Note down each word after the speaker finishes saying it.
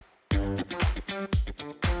Hey,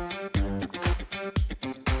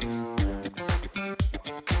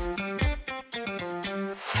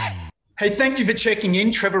 thank you for checking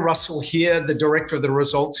in. Trevor Russell here, the Director of the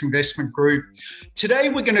Results Investment Group. Today,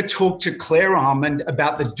 we're going to talk to Claire Armand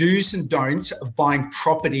about the do's and don'ts of buying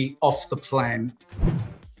property off the plan.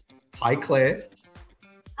 Hi, Claire.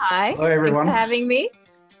 Hi. Hello, everyone. Thanks for having me.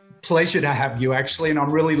 Pleasure to have you, actually, and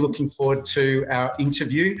I'm really looking forward to our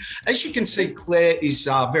interview. As you can see, Claire is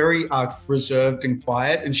very reserved and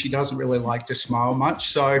quiet, and she doesn't really like to smile much.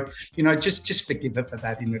 So, just forgive her for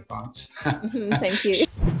that in advance. Thank you.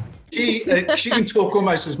 She can talk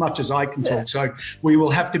almost as much as I can talk, so we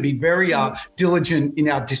will have to be very diligent in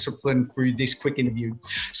our discipline through this quick interview.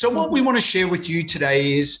 So what we want to share with you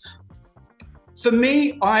today is, for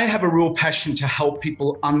me, I have a real passion to help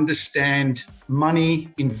people understand money,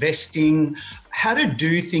 investing, how to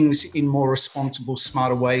do things in more responsible,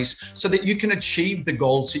 smarter ways so that you can achieve the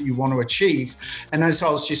goals that you want to achieve. And as I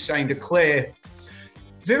was just saying to Claire,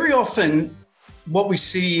 very often what we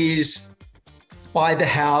see is buy the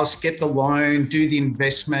house, get the loan, do the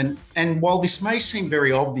investment. And while this may seem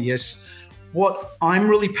very obvious, what I'm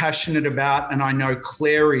really passionate about, and I know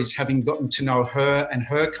Claire is, having gotten to know her and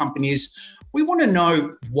her company, is we want to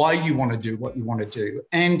know why you want to do what you want to do.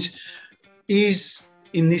 And is,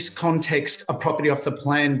 in this context, a property off the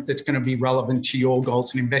plan that's going to be relevant to your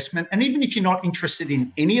goals and investment. And even if you're not interested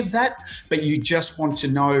in any of that, but you just want to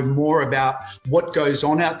know more about what goes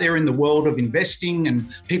on out there in the world of investing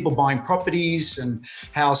and people buying properties and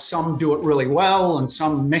how some do it really well and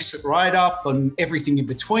some mess it right up and everything in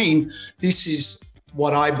between, this is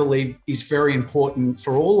what I believe is very important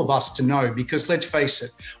for all of us to know, because let's face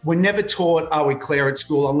it, we're never taught, are we, Claire, at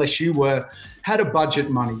school, unless you were, how to budget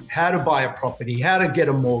money, how to buy a property, how to get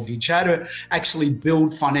a mortgage, how to actually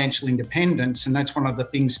build financial independence. And that's one of the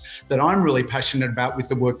things that I'm really passionate about with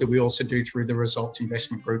the work that we also do through the Results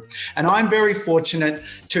Investment Group. And I'm very fortunate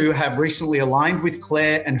to have recently aligned with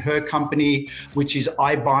Claire and her company, which is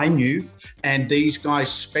iBuyNew. And these guys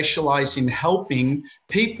specialize in helping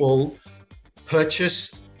people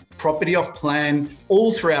purchase property off plan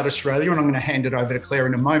all throughout Australia. And I'm going to hand it over to Claire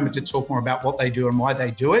in a moment to talk more about what they do and why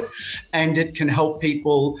they do it. And it can help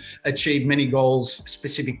people achieve many goals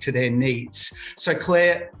specific to their needs. So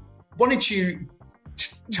Claire, why don't you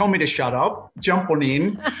tell me to shut up, jump on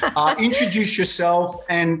in, introduce yourself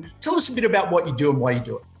and tell us a bit about what you do and why you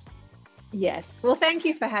do it. Yes. Well, thank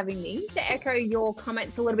you for having me. To echo your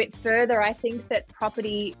comments a little bit further, I think that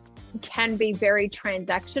property can be very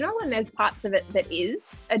transactional, and there's parts of it that is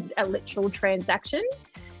a literal transaction.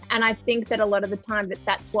 And I think that a lot of the time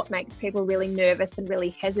that's what makes people really nervous and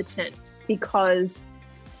really hesitant, because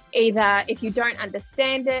either if you don't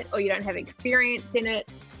understand it or you don't have experience in it,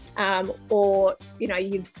 or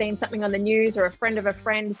you've seen something on the news or a friend of a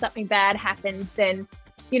friend, something bad happened, then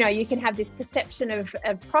you can have this perception of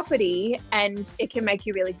property, and it can make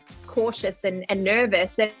you really cautious and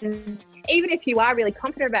nervous. And even if you are really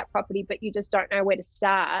confident about property, but you just don't know where to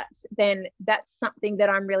start, then that's something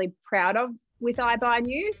that I'm really proud of with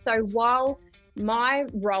iBuyNew. So while my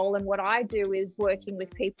role and what I do is working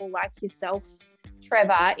with people like yourself,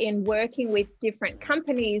 Trevor, in working with different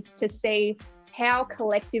companies to see how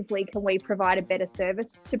collectively can we provide a better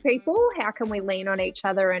service to people? How can we lean on each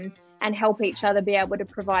other and help each other be able to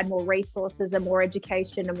provide more resources and more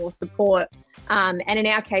education and more support, and in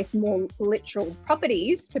our case, more literal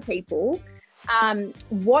properties to people.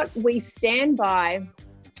 What we stand by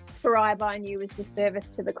for iBuyNew is the service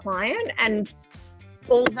to the client. And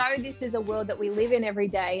although this is a world that we live in every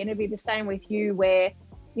day, and it'd be the same with you, where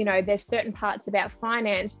there's certain parts about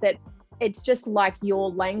finance that it's just like your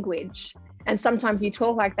language. And sometimes you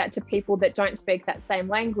talk like that to people that don't speak that same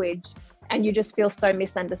language, and you just feel so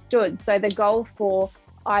misunderstood. So the goal for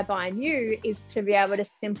iBuyNew is to be able to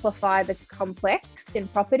simplify the complex in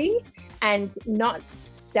property and not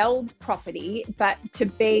sell property, but to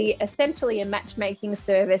be essentially a matchmaking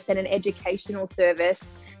service and an educational service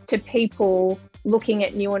to people looking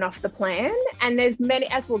at new and off the plan. And there's many,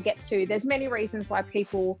 as we'll get to, there's many reasons why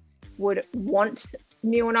people would want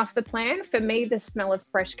new and off the plan. For me, the smell of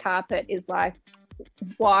fresh carpet is like,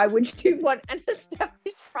 why would you want an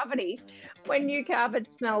established property when new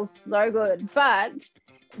carpet smells so good? But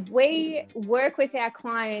we work with our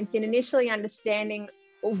clients in initially understanding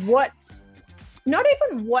not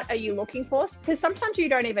even what are you looking for, because sometimes you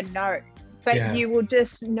don't even know, but you will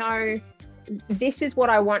just know, this is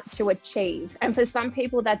what I want to achieve. And for some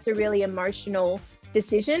people, that's a really emotional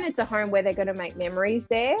decision. It's a home where they're going to make memories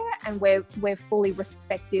there, and we're fully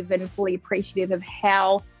respective and fully appreciative of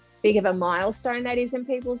how big of a milestone that is in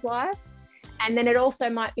people's lives. And then it also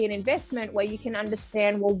might be an investment where you can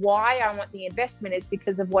understand, well, why I want the investment is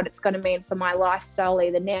because of what it's going to mean for my lifestyle,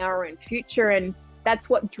 either now or in future. And that's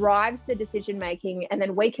what drives the decision making. And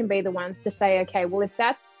then we can be the ones to say, okay, well, if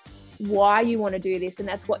that's why you want to do this and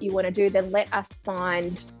that's what you want to do, then let us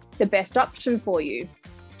find the best option for you.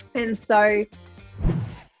 And so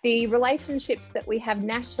the relationships that we have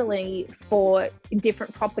nationally for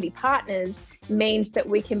different property partners means that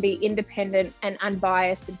we can be independent and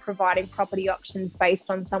unbiased in providing property options based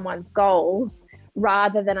on someone's goals,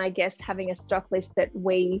 rather than, I guess, having a stock list that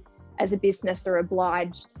we as a business are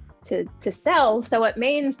obliged to sell. So it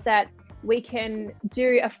means that we can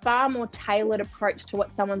do a far more tailored approach to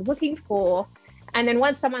what someone's looking for. And then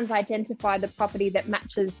once someone's identified the property that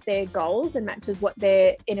matches their goals and matches what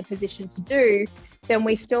they're in a position to do, then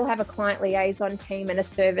we still have a client liaison team and a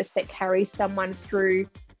service that carries someone through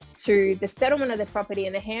to the settlement of the property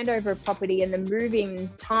and the handover of property and the moving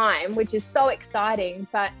time, which is so exciting.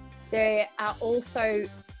 But there are also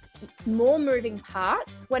more moving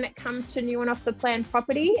parts when it comes to new and off the plan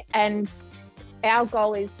property. And our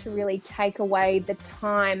goal is to really take away the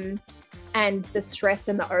time and the stress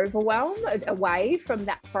and the overwhelm away from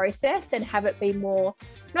that process and have it be more,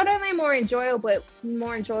 not only more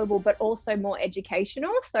enjoyable, but also more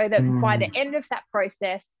educational, so that by the end of that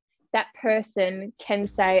process, that person can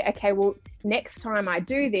say, okay, well, next time I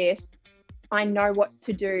do this, I know what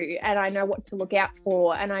to do and I know what to look out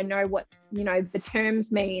for and I know what, the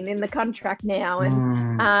terms mean in the contract now.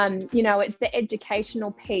 And, it's the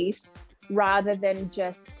educational piece rather than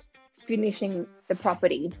just finishing the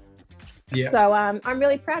property. Yeah. So I'm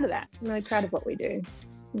really proud of that. I'm really proud of what we do.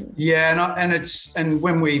 Yeah, and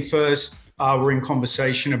when we first were in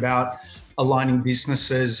conversation about aligning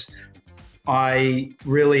businesses, I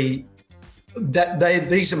really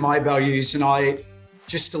these are my values, and I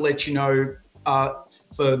just to let you know,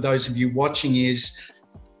 for those of you watching, is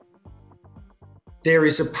there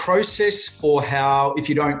is a process for how, if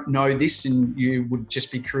you don't know this and you would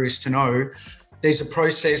just be curious to know, there's a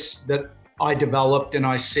process that I developed and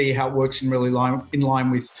I see how it works in line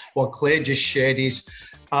with what Claire just shared, is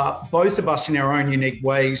both of us in our own unique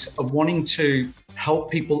ways are wanting to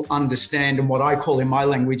help people understand, and what I call, in my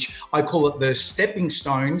language, I call it the stepping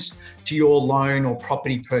stones to your loan or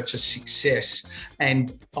property purchase success.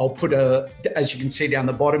 And I'll put as you can see down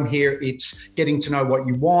the bottom here, it's getting to know what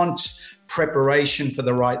you want, preparation for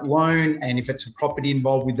the right loan, and if it's a property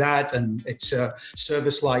involved with that and it's a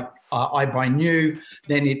service like iBuyNew,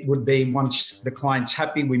 then it would be, once the client's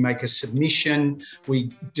happy, we make a submission,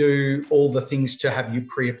 we do all the things to have you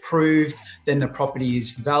pre-approved, then the property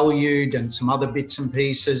is valued and some other bits and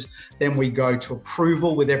pieces, then we go to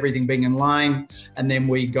approval with everything being in line, and then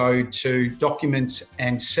we go to documents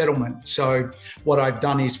and settlement. So what I've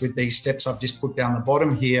done is, with these steps I've just put down the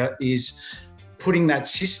bottom here, is putting that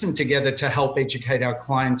system together to help educate our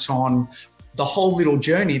clients on the whole little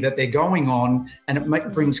journey that they're going on, and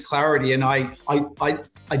it brings clarity. And I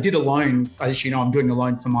did a loan, as you know, I'm doing a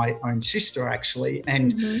loan for my own sister actually,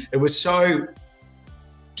 and it was so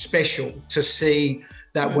special to see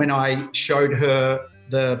that when I showed her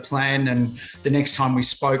the plan, and the next time we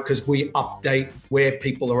spoke, because we update where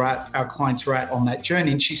people are at, our clients are at on that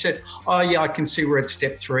journey, and she said, oh yeah, I can see we're at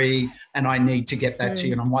step 3 and I need to get that to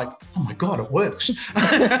you. And I'm like, oh my God, it works.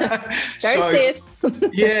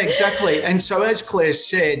 Yeah, exactly. And so, as Claire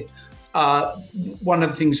said, one of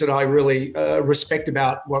the things that I really respect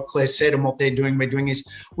about what Claire said and what we're doing is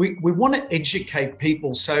we want to educate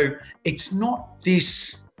people. So it's not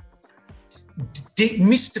this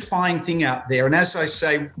mystifying thing out there. And as I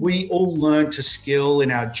say, we all learn to skill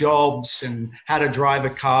in our jobs and how to drive a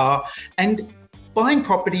car, and buying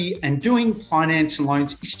property and doing finance and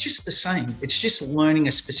loans is just the same. It's just learning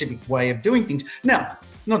a specific way of doing things. Now, I'm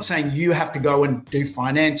not saying you have to go and do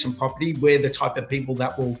finance and property. We're the type of people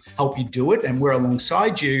that will help you do it, and we're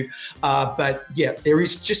alongside you. But yeah, there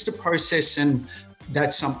is just a process, and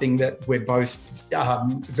that's something that we're both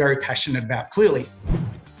very passionate about, clearly.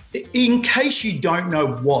 In case you don't know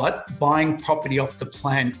what buying property off the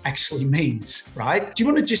plan actually means, right? Do you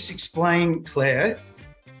want to just explain, Claire,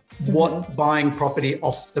 what buying property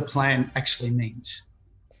off the plan actually means?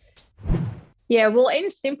 Yeah, well,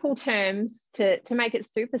 in simple terms, to make it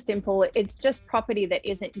super simple, it's just property that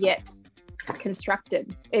isn't yet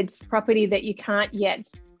constructed. It's property that you can't yet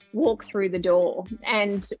walk through the door.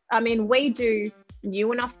 And I mean, we do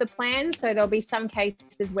new and off the plan. So there'll be some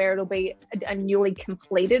cases where it'll be a newly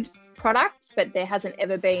completed product, but there hasn't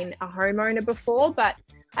ever been a homeowner before. But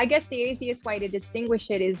I guess the easiest way to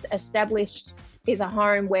distinguish it is established is a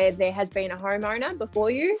home where there has been a homeowner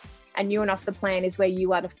before you, and new and off the plan is where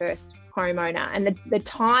you are the first homeowner. And the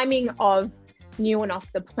timing of new and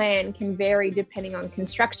off the plan can vary depending on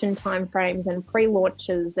construction timeframes and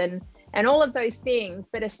pre-launches and all of those things.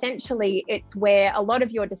 But essentially, it's where a lot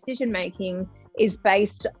of your decision making is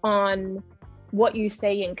based on what you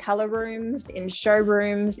see in color rooms, in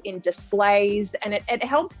showrooms, in displays, and it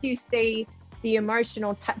helps you see the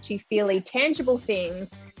emotional, touchy-feely, tangible things,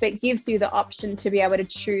 but gives you the option to be able to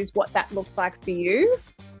choose what that looks like for you.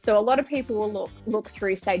 So a lot of people will look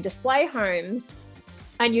through, say, display homes,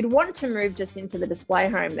 and you'd want to move just into the display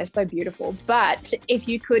home. They're so beautiful. But if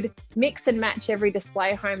you could mix and match every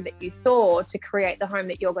display home that you saw to create the home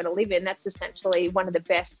that you're going to live in, that's essentially one of the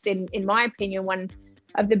best, in my opinion, one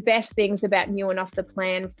of the best things about new and off the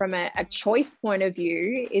plan from a choice point of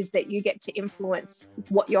view is that you get to influence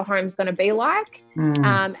what your home's going to be like,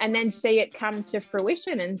 and then see it come to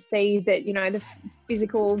fruition and see that, you know, the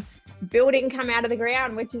physical building come out of the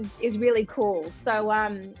ground, which is really cool. So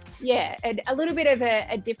yeah, a little bit of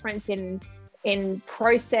a difference in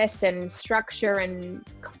process and structure and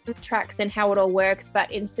contracts and how it all works,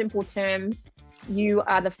 but in simple terms, you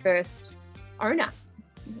are the first owner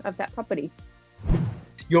of that property.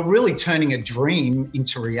 You're really turning a dream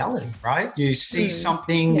into reality, right? You see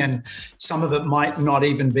something, and some of it might not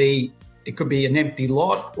even be, it could be an empty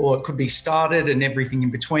lot, or it could be started and everything in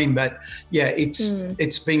between. But yeah,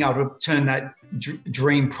 it's being able to turn that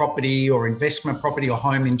dream property or investment property or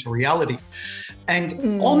home into reality.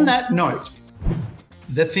 And on that note,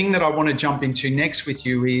 the thing that I want to jump into next with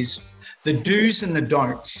you is the do's and the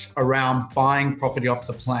don'ts around buying property off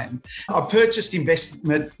the plan. I've purchased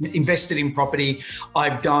invested in property.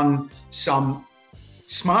 I've done some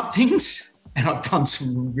smart things and I've done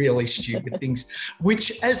some really stupid things,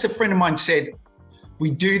 which, as a friend of mine said, we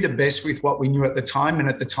do the best with what we knew at the time. And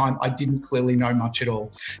at the time, I didn't clearly know much at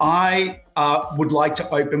all. I would like to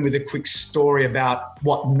open with a quick story about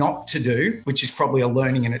what not to do, which is probably a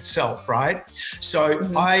learning in itself, right? So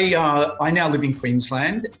I now live in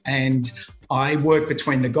Queensland, and I work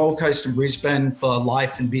between the Gold Coast and Brisbane for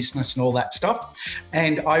life and business and all that stuff.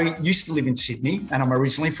 And I used to live in Sydney, and I'm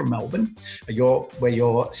originally from Melbourne, where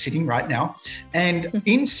you're sitting right now. And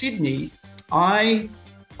in Sydney, a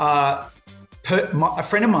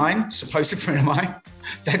friend of mine, supposed friend of mine,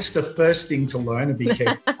 that's the first thing to learn and be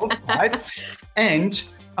careful of, right? And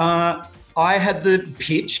I had the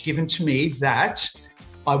pitch given to me that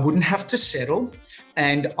I wouldn't have to settle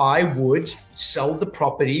and I would sell the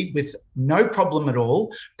property with no problem at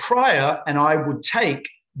all prior, and I would take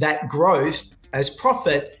that growth as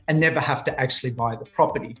profit and never have to actually buy the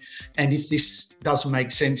property. And if this doesn't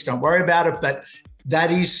make sense, don't worry about it. But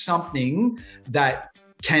that is something that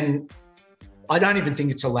I don't even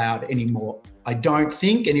think it's allowed anymore. I don't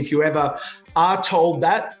think. And if you ever are told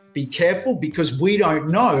that, be careful, because we don't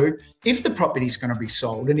know if the property is going to be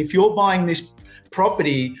sold. And if you're buying this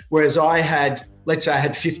property, whereas let's say I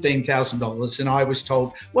had $15,000 and I was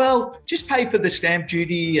told, well, just pay for the stamp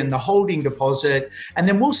duty and the holding deposit, and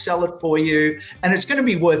then we'll sell it for you. And it's going to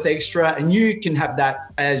be worth extra. And you can have that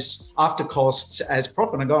as after costs as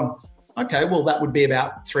profit. I'm going, okay, well, that would be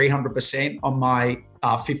about 300% on my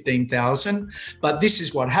 15,000. But this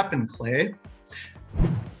is what happened, Claire.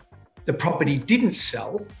 The property didn't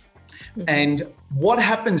sell. And what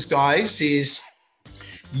happens, guys, is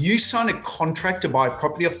you sign a contract to buy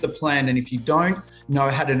property off the plan. And if you don't know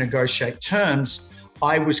how to negotiate terms,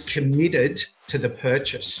 I was committed to the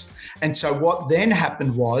purchase. And so what then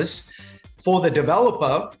happened was, for the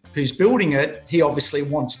developer who's building it, he obviously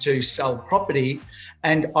wants to sell property,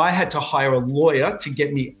 and I had to hire a lawyer to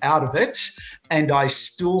get me out of it. And I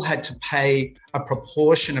still had to pay a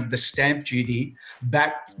proportion of the stamp duty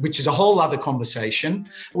back, which is a whole other conversation.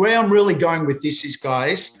 Where I'm really going with this is,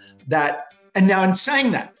 guys, and now in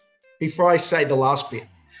saying that, before I say the last bit,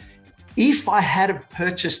 if I had have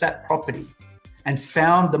purchased that property and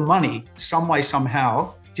found the money some way,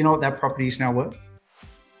 somehow, do you know what that property is now worth?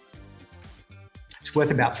 It's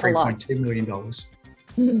worth about $3.2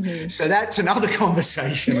 million. So that's another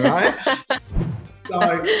conversation, right?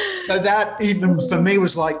 So that even for me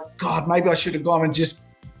was like, God, maybe I should have gone and just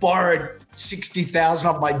borrowed $60,000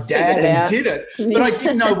 off my dad and did it. But I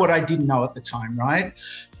didn't know what I didn't know at the time, right?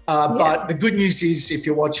 But the good news is, if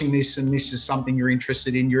you're watching this and this is something you're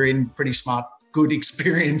interested in, you're in pretty smart, good,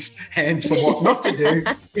 experienced hands for what not to do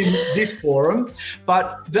in this forum.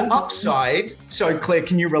 But the upside, so Claire,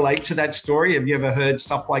 can you relate to that story? Have you ever heard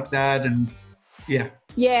stuff like that? And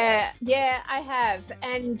Yeah, I have.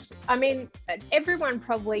 And I mean, everyone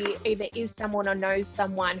probably either is someone or knows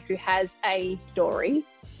someone who has a story.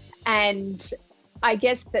 And I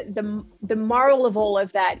guess that the moral of all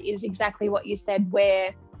of that is exactly what you said,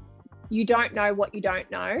 where you don't know what you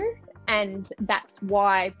don't know. And that's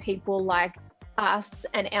why people like us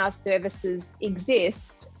and our services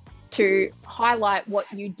exist to highlight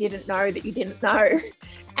what you didn't know that you didn't know.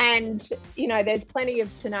 And, you know, there's plenty of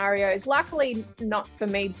scenarios, luckily not for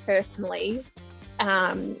me personally,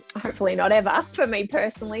 hopefully not ever for me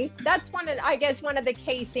personally. That's one of the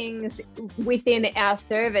key things within our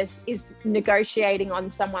service is negotiating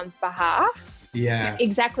on someone's behalf. Yeah.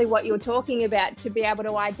 Exactly what you're talking about, to be able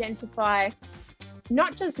to identify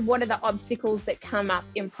not just what are the obstacles that come up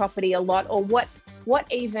in property a lot, or what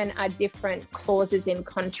even are different clauses in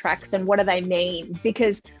contracts and what do they mean?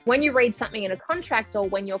 Because when you read something in a contract, or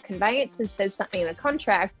when your conveyancer says something in a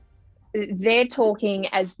contract, they're talking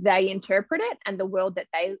as they interpret it and the world that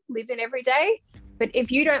they live in every day. But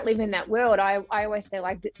if you don't live in that world, I always say,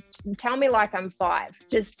 like, tell me like I'm 5.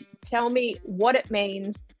 Just tell me what it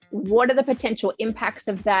means. What are the potential impacts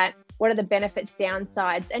of that? What are the benefits,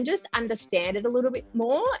 downsides? And just understand it a little bit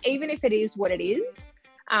more, even if it is what it is.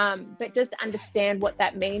 But just understand what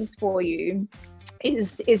that means for you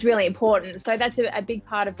is really important. So that's a big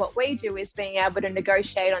part of what we do, is being able to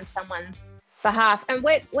negotiate on someone's behalf. And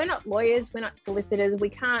we're not lawyers, we're not solicitors. We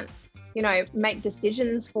can't, you know, make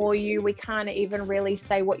decisions for you. We can't even really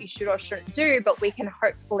say what you should or shouldn't do, but we can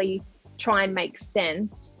hopefully try and make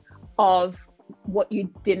sense of what you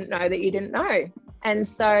didn't know that you didn't know. And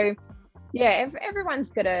so, yeah, everyone's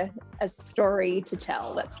got a story to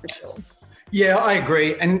tell, that's for sure. Yeah, I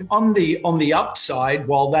agree. And on the upside,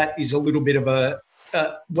 while that is a little bit of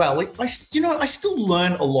I still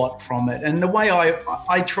learn a lot from it. And the way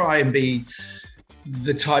I try and be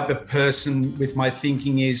the type of person with my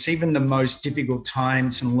thinking is, even the most difficult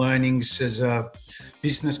times and learnings as a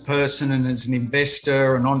business person and as an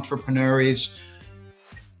investor and entrepreneur, is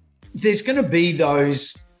there's going to be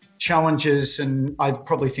those challenges, and I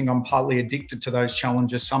probably think I'm partly addicted to those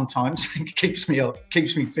challenges sometimes. It keeps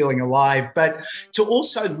me feeling alive. But to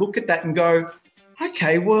also look at that and go,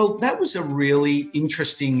 okay, well, that was a really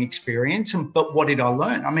interesting experience, but what did I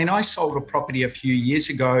learn? I mean, I sold a property a few years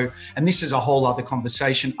ago, and this is a whole other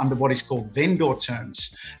conversation, under what is called vendor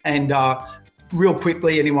terms. And real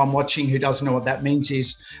quickly, anyone watching who doesn't know what that means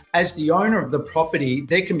is, as the owner of the property,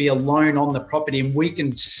 there can be a loan on the property, and we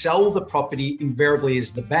can sell the property invariably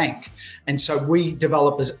as the bank. And so we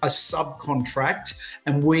develop a subcontract,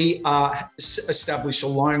 and we establish a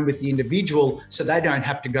loan with the individual, so they don't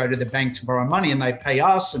have to go to the bank to borrow money, and they pay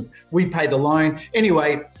us and we pay the loan.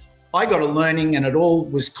 Anyway, I got a learning, and it all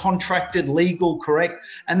was contracted, legal, correct.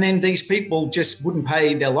 And then these people just wouldn't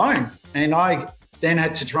pay their loan, and I then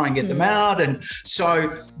had to try and get them out. And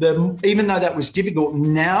so even though that was difficult,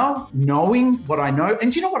 now knowing what I know,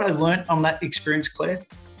 and do you know what I learned on that experience, Claire?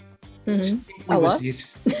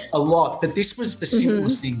 A lot, but this was the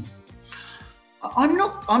simplest thing.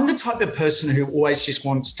 I'm the type of person who always just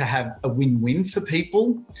wants to have a win-win for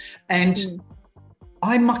people. And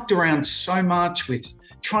I mucked around so much with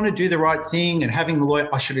trying to do the right thing and having the lawyer.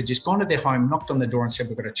 I should have just gone to their home, knocked on the door and said,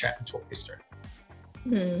 we've got to chat and talk this through.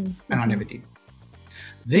 And I never did.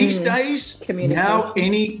 These days, now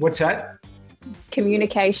what's that?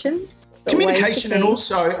 Communication, and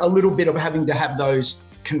also a little bit of having to have those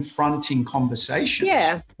confronting conversations,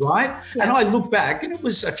 right? Yeah. And I look back, and it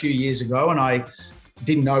was a few years ago, and I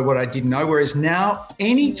didn't know what I didn't know. Whereas now,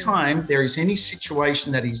 anytime there is any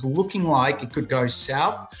situation that is looking like it could go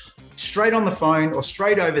south, straight on the phone or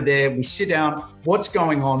straight over there, we sit down, what's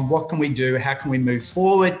going on, what can we do, how can we move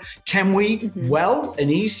forward, can we well and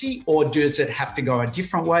easy, or does it have to go a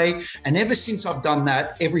different way? And ever since I've done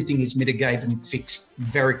that, everything is mitigated and fixed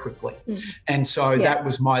very quickly. And so that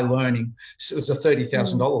was my learning. So it was a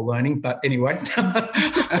 $30,000 learning, but anyway,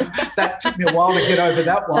 that took me a while to get over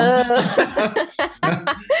that one.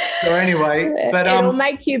 So anyway, but it'll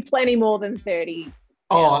make you plenty more than 30.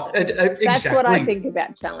 Exactly. That's what I think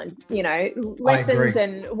about challenge. You know, lessons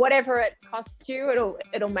and whatever it costs you,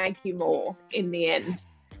 it'll make you more in the end.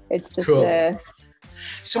 It's just cool.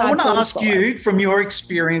 So I want to ask you, from your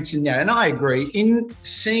experience in that, and I agree, in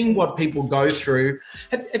seeing what people go through,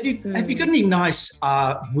 have you got any nice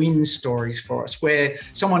win stories for us, where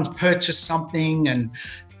someone's purchased something and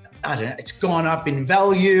I don't know, it's gone up in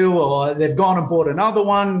value, or they've gone and bought another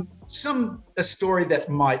one, a story that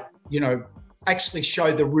might, actually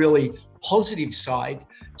show the really positive side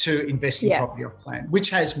to investing property off plan,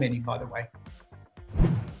 which has many, by the way.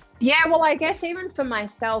 Yeah, well, I guess even for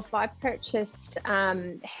myself, I purchased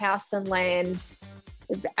house and land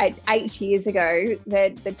 8 years ago.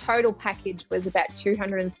 The total package was about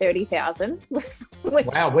 $230,000.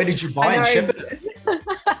 Wow, where did you buy in Shepparton?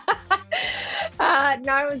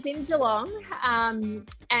 No, it was in Geelong, and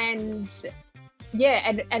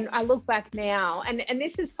I look back now, and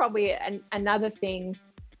this is probably another thing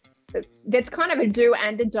that's kind of a do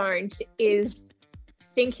and a don't, is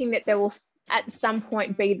thinking that there will at some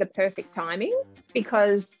point be the perfect timing,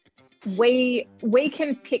 because we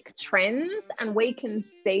can pick trends and we can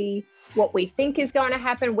see what we think is going to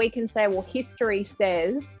happen. We can say, well, history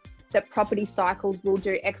says that property cycles will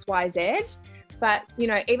do X, Y, Z. But, you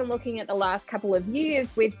know, even looking at the last couple of years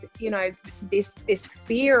with, you know, this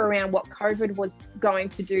fear around what COVID was going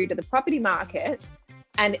to do to the property market,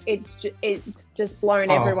 and it's just blown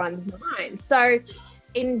everyone's mind. So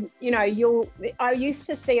I used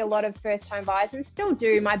to see a lot of first home buyers, and still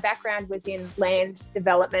do. My background was in land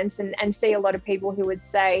development, and see a lot of people who would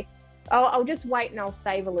say, oh, I'll just wait and I'll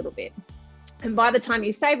save a little bit. And by the time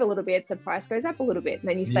you save a little bit, the price goes up a little bit. And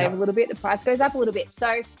then you save a little bit, the price goes up a little bit.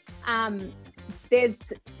 So on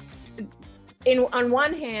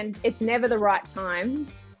one hand, it's never the right time.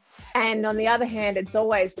 And on the other hand, it's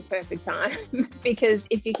always the perfect time because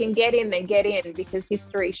if you can get in, then get in, because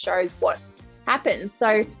history shows what happens.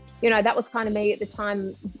 So, you know, that was kind of me at the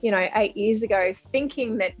time, you know, 8 years ago,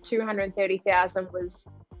 thinking that 230,000 was,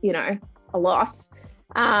 you know, a lot.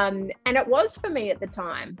 And it was for me at the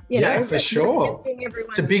time. You know, for sure.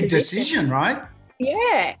 It's a big decision, right?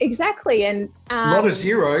 Yeah, exactly. And a lot of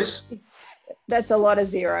zeros. That's a lot of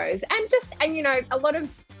zeros. And you know, a lot of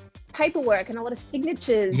paperwork and a lot of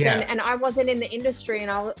signatures. And I wasn't in the industry,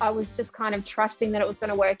 and I was just kind of trusting that it was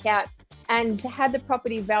going to work out. And to have the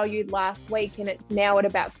property valued last week, and it's now at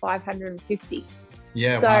about 550.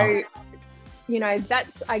 Yeah. So, wow. You know,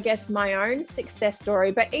 that's, I guess, my own success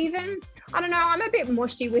story. But even, I don't know, I'm a bit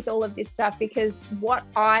mushy with all of this stuff, because what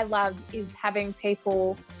I love is having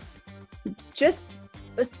people just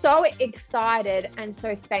so excited and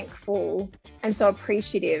so thankful and so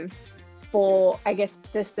appreciative for, I guess,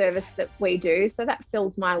 the service that we do. So that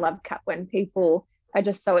fills my love cup when people are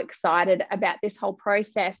just so excited about this whole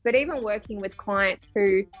process. But even working with clients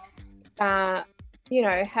who, you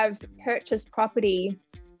know, have purchased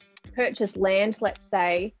land, let's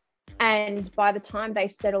say, and by the time they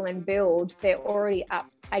settle and build, they're already up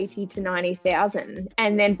 80 to 90,000.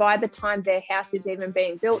 And then by the time their house is even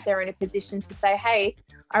being built, they're in a position to say, hey,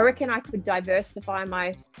 I reckon I could diversify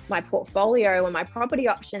my portfolio and my property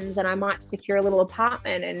options, and I might secure a little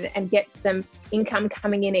apartment and get some income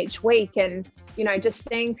coming in each week. And, you know, just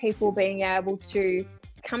seeing people being able to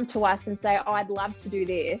come to us and say, oh, I'd love to do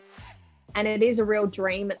this. And it is a real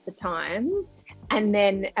dream at the time. And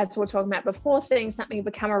then, as we were talking about before, seeing something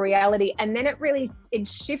become a reality, and then it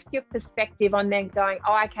shifts your perspective on then going,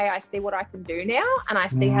 oh, okay, I see what I can do now, and I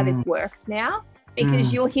see how this works now.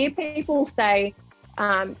 Because you'll hear people say,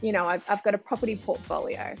 you know, I've got a property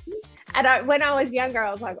portfolio. And when I was younger,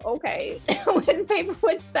 I was like, okay. When people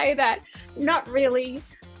would say that, not really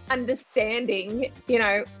understanding, you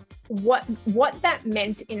know, what that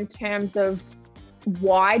meant in terms of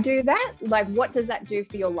why do that? Like, what does that do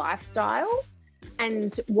for your lifestyle?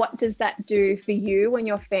 And what does that do for you and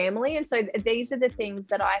your family? And so these are the things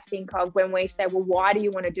that I think of when we say, well, why do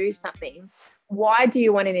you want to do something? Why do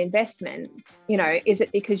you want an investment? You know, is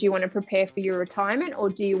it because you want to prepare for your retirement, or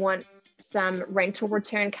do you want some rental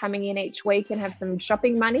return coming in each week and have some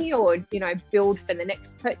shopping money, or, you know, build for the next,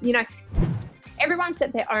 you know, everyone's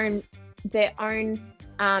got their own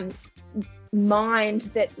mind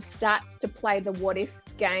that starts to play the what if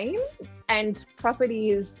game. And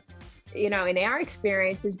property is, you know, in our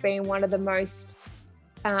experience, has been one of the most,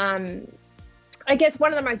 I guess,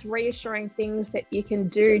 one of the most reassuring things that you can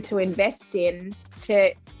do to invest in,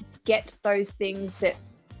 to get those things that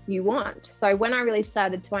you want. So when I really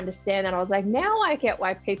started to understand that, I was like, now I get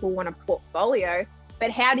why people want a portfolio,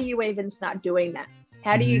 but how do you even start doing that?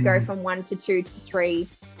 How do you go from 1 to 2 to 3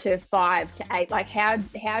 to 5 to 8? Like, how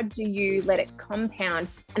do you let it compound?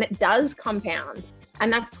 And it does compound.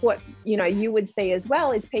 And that's what, you know, you would see as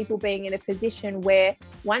well, is people being in a position where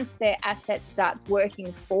once their asset starts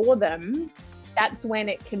working for them, that's when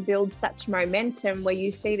it can build such momentum, where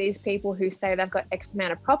you see these people who say they've got X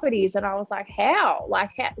amount of properties. And I was like, how? Like,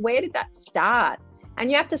 where did that start? And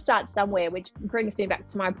you have to start somewhere, which brings me back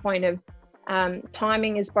to my point of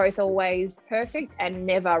timing is both always perfect and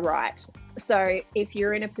never right. So if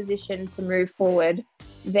you're in a position to move forward,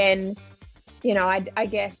 then, you know, I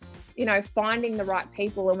guess, you know, finding the right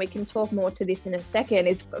people, and we can talk more to this in a second,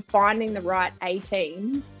 is finding the right A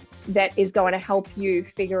team that is going to help you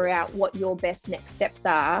figure out what your best next steps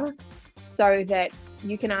are, so that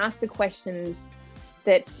you can ask the questions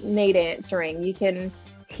that need answering. You can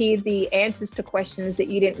hear the answers to questions that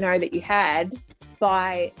you didn't know that you had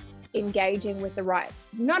by engaging with the right,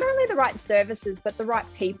 not only the right services, but the right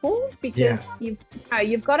people, because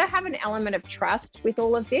you've got to have an element of trust with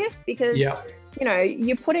all of this, because you know,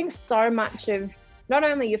 you're putting so much of not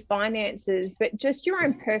only your finances, but just your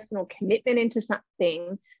own personal commitment into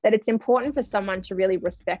something, that it's important for someone to really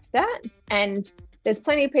respect that. And there's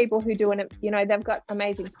plenty of people who do it, they've got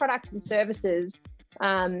amazing products and services,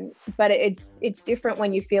 but it's different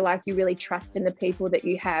when you feel like you really trust in the people that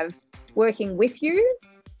you have working with you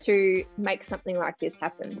to make something like this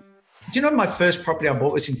happen. Do you know my first property I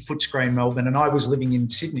bought was in Footscray in Melbourne, and I was living in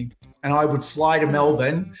Sydney, and I would fly to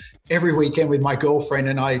Melbourne every weekend with my girlfriend,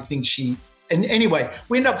 and I think and anyway,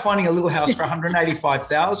 we ended up finding a little house for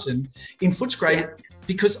 $185,000 in Footscray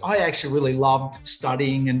because I actually really loved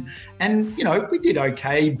studying and we did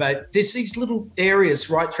okay, but there's these little areas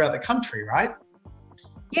right throughout the country, right?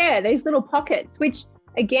 Yeah, these little pockets, which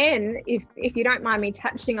again, if you don't mind me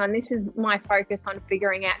touching on, this is my focus on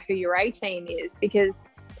figuring out who your A team is, because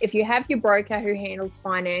if you have your broker who handles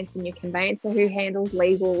finance and your conveyancer who handles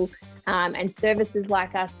legal and services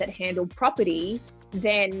like us that handle property,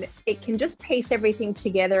 then it can just piece everything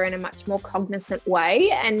together in a much more cognizant way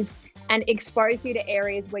and expose you to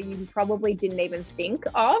areas where you probably didn't even think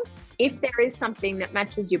of. If there is something that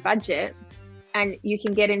matches your budget and you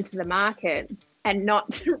can get into the market and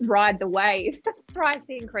not ride the wave of price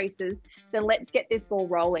increases, then let's get this ball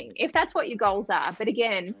rolling, if that's what your goals are. But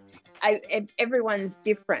again, everyone's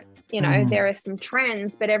different. There are some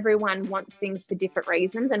trends, but everyone wants things for different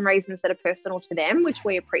reasons and reasons that are personal to them, which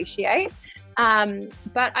we appreciate.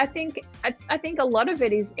 But I think a lot of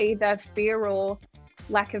it is either fear or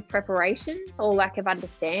lack of preparation or lack of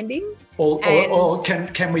understanding. Or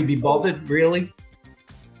can we be bothered, really?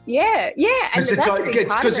 Yeah.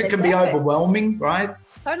 Because it can be overwhelming, right?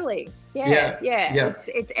 Totally. Yeah.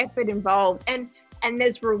 It's effort involved, and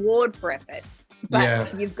there's reward for effort.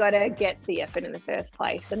 But you've got to get the effort in the first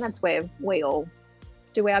place. And that's where we all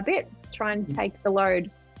do our bit, try and take the load.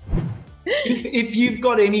 If you've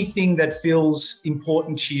got anything that feels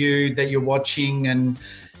important to you that you're watching, and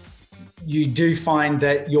you do find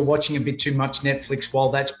that you're watching a bit too much Netflix while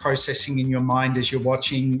that's processing in your mind as you're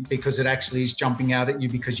watching, because it actually is jumping out at you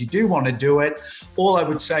because you do want to do it, all I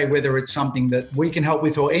would say, whether it's something that we can help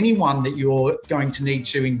with or anyone that you're going to need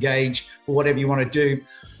to engage for whatever you want to do,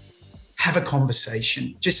 have a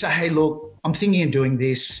conversation. Just say, hey, look, I'm thinking of doing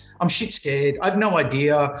this. I'm shit scared. I have no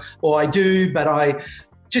idea, or I do, but I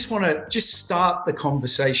just want to start the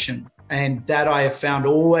conversation. And that I have found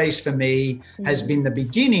always for me has been the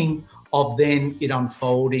beginning of then it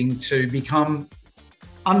unfolding to become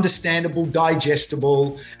understandable,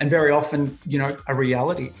 digestible, and very often, a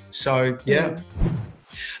reality. So,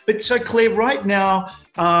 But so Claire, right now,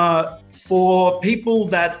 for people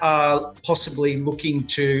that are possibly looking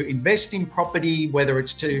to invest in property, whether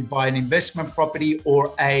it's to buy an investment property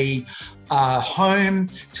or a home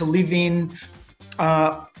to live in,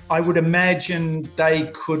 I would imagine they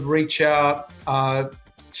could reach out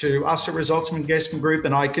to us at Results Investment Group,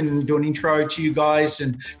 and I can do an intro to you guys,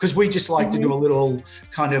 and because we just like to do a little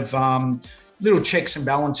kind of little checks and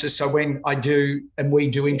balances. So when I do and we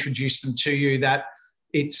do introduce them to you, that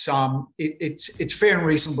it's fair and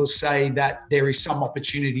reasonable to say that there is some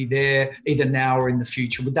opportunity there either now or in the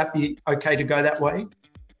future. Would that be okay to go that way?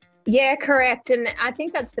 Yeah, correct. And I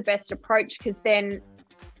think that's the best approach, because then,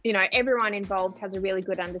 everyone involved has a really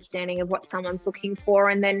good understanding of what someone's looking for.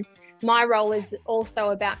 And then my role is also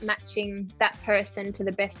about matching that person to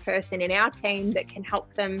the best person in our team that can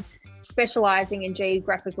help them, specialising in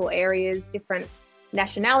geographical areas, different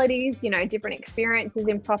nationalities, different experiences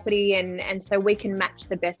in property, and so we can match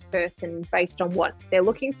the best person based on what they're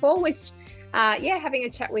looking for, which having a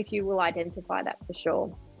chat with you will identify that for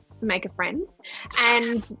sure. Make a friend,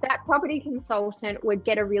 and that property consultant would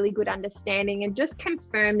get a really good understanding and just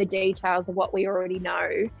confirm the details of what we already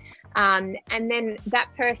know, and then that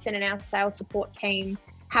person and our sales support team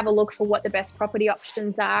have a look for what the best property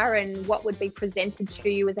options are and what would be presented to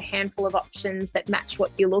you as a handful of options that match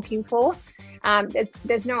what you're looking for.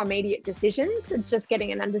 There's no immediate decisions. It's just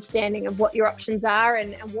getting an understanding of what your options are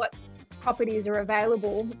and what properties are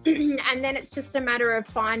available. And then it's just a matter of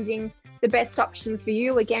finding the best option for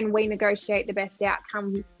you. Again, we negotiate the best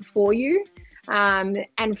outcome for you.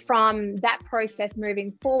 And from that process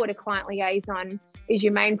moving forward, a client liaison is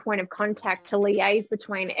your main point of contact to liaise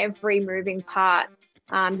between every moving part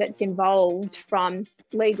that's involved, from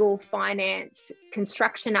legal, finance,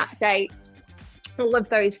 construction updates, all of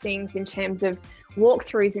those things in terms of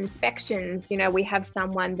walkthroughs, inspections. We have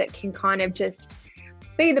someone that can kind of just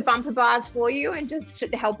be the bumper bars for you and just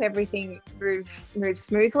help everything move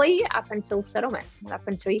smoothly up until settlement, up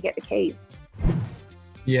until you get the keys.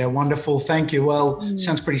 Yeah, wonderful. Thank you. Well,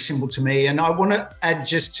 sounds pretty simple to me. And I want to add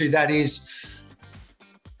just to that is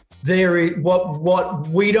what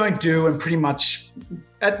we don't do, and pretty much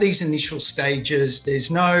at these initial stages,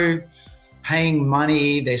 there's no paying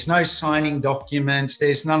money, there's no signing documents,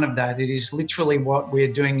 there's none of that. It is literally what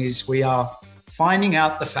we're doing is we are finding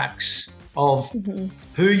out the facts of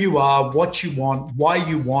who you are, what you want, why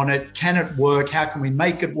you want it, can it work, how can we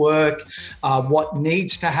make it work, what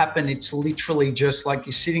needs to happen. It's literally just like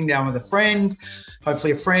you're sitting down with a friend,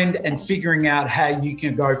 hopefully a friend, and figuring out how you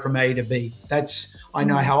can go from A to B. I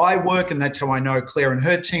know how I work, and that's how I know Claire and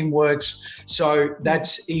her team works. So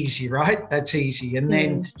that's easy, right? That's easy. And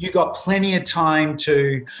then you got plenty of time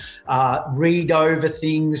to read over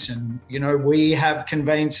things. And, we have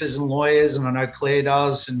conveyancers and lawyers, and I know Claire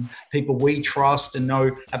does, and people we trust and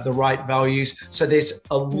know have the right values. So there's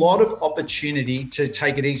a lot of opportunity to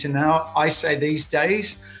take it easy. Now, I say these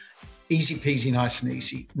days, easy peasy, nice and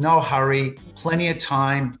easy. No hurry, plenty of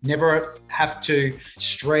time. Never have to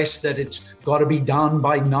stress that it's got to be done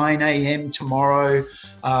by 9 a.m. tomorrow.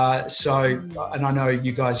 And I know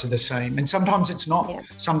you guys are the same. And sometimes it's not. Yeah.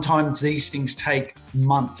 Sometimes these things take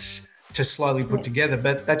months to slowly put together.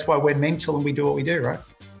 But that's why we're mental and we do what we do, right?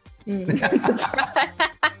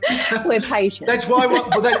 We're patient. That's why.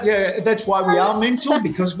 That's why we are mental,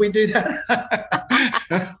 because we do that.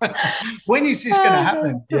 When is this going to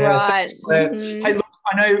happen? Right. Hey, look,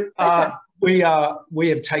 I know we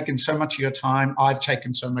have taken so much of your time. I've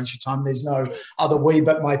taken so much of your time. There's no other we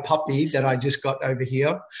but my puppy that I just got over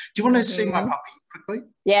here. Do you want to see my puppy quickly?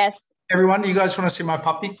 Yes. Everyone, do you guys want to see my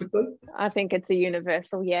puppy quickly? I think it's a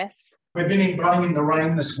universal yes. We've been running in the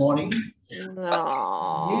rain this morning.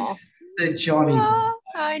 Oh, the Johnny. Oh,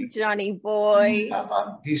 hi, Johnny boy.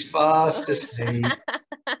 He's fast asleep.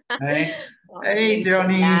 Hey, hey,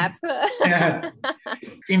 Johnny. Yeah.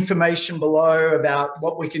 Information below about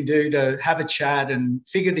what we can do to have a chat and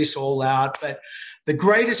figure this all out. But the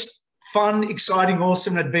greatest fun, exciting,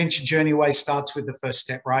 awesome adventure journey always starts with the first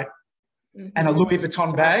step, right? And a Louis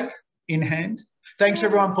Vuitton bag in hand. Thanks,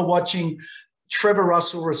 everyone, for watching. Trevor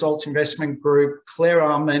Russell, Results Investment Group, Claire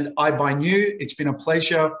Armand, iBuyNew. It's been a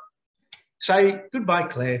pleasure. Say goodbye,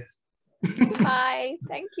 Claire. Bye.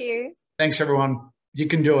 Thank you. Thanks, everyone. You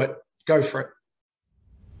can do it. Go for it.